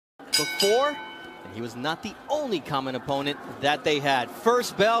before, and he was not the only common opponent that they had.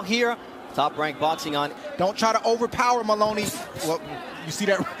 First bell here, Top Rank Boxing on. Don't try to overpower Moloney. Well, you see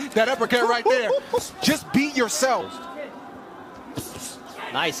that uppercut right there. Just beat yourself.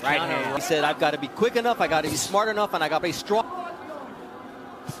 Nice counter. He said, I've got to be quick enough, I got to be smart enough, and I got to be strong.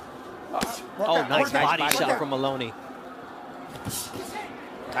 Oh, nice body shot from Moloney.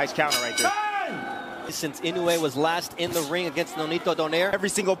 Nice counter right there. Since Inoue was last in the ring against Nonito Donaire. Every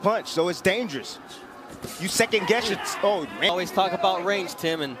single punch, so it's dangerous. You second guess it. Oh, man. Always talk about range,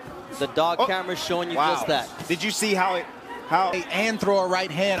 Tim, and the dog camera's showing you just that. Did you see how and throw a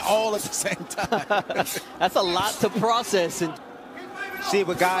right hand all at the same time? That's a lot to process. And see it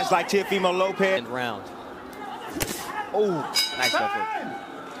with guys like Teofimo Lopez. Round. Oh, nice effort.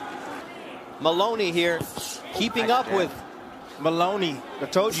 Moloney here, keeping up with Moloney. I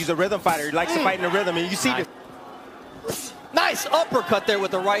told you he's a rhythm fighter. He likes to fight in the rhythm, and you see this. Nice uppercut there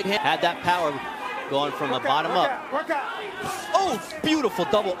with the right hand. Had that power going from the bottom up. Oh, beautiful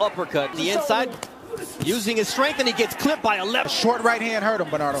double uppercut. The inside, using his strength, and he gets clipped by a left. Short right hand hurt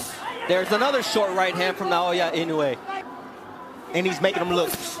him, Bernardo. There's another short right hand from NAoya Inoue. And he's making him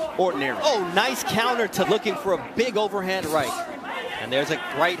look ordinary. Oh, nice counter to looking for a big overhand right. And there's a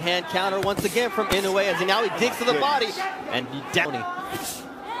right hand counter once again from Inoue as now he digs to the body. And down.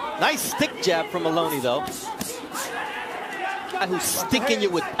 Nice stick jab from Moloney though. Who's sticking you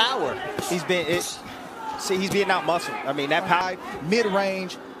with power. He's being out muscled. I mean, that power.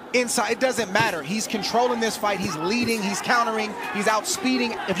 Mid-range, inside, it doesn't matter. He's controlling this fight. He's leading, he's countering, he's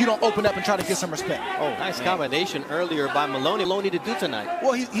outspeeding if you don't open up and try to get some respect. Oh, nice combination earlier by Moloney to do tonight.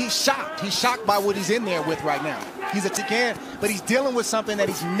 Well, he's shocked. He's shocked by what he's in there with right now. He's a Tican, but he's dealing with something that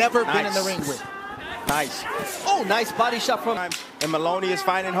he's never been in the ring with. Nice. Oh, nice body shot from... And Moloney is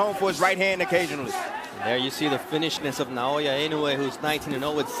finding home for his right hand occasionally. There you see the finishness of NAoya Inoue, who's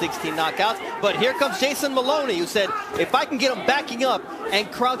 19-0 with 16 knockouts. But here comes Jason Moloney, who said, if I can get him backing up and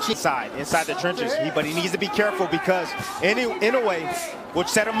crouching... Inside the trenches. But he needs to be careful because Inoue would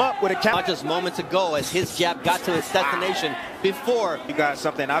set him up with a counter. Just moments ago as his jab got to its destination before. You got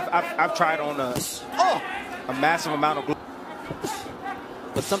something. I've tried on a massive amount of...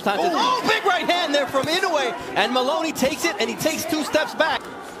 But sometimes it's big right hand there from Inoue. And Moloney takes it, and he takes 2 steps back.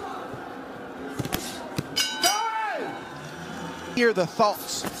 Hear the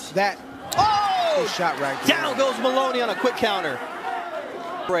thoughts that shot right there. Down goes Moloney on a quick counter.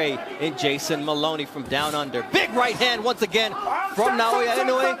 Spray in Jason Moloney from down under. Big right hand once again from NAoya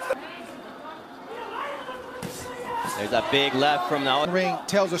Inoue. There's a big left from NAoya. Ring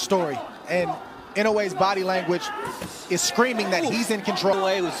tells a story, and Inoue's body language is screaming that he's in control.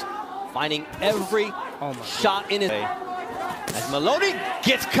 Inoue was finding every shot in his way. As Moloney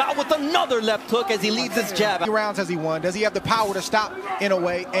gets caught with another left hook as he leads his jab. How many rounds has he won? Does he have the power to stop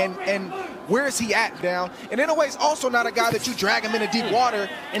Inoue? And where is he at down? And Inoue's also not a guy that you drag him into deep water.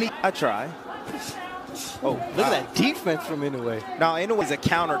 And I try. Oh, look at that defense from Inoue. Now Inoue's a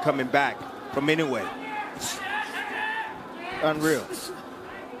counter coming back from Inoue. Unreal.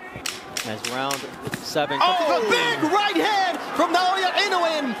 As round 7 comes a big right hand from NAoya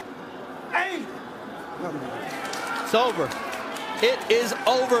Inoue. It's over. It is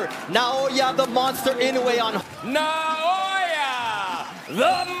over. NAoya the Monster Inoue on. NAoya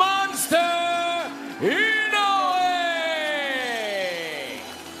the Monster Inoue!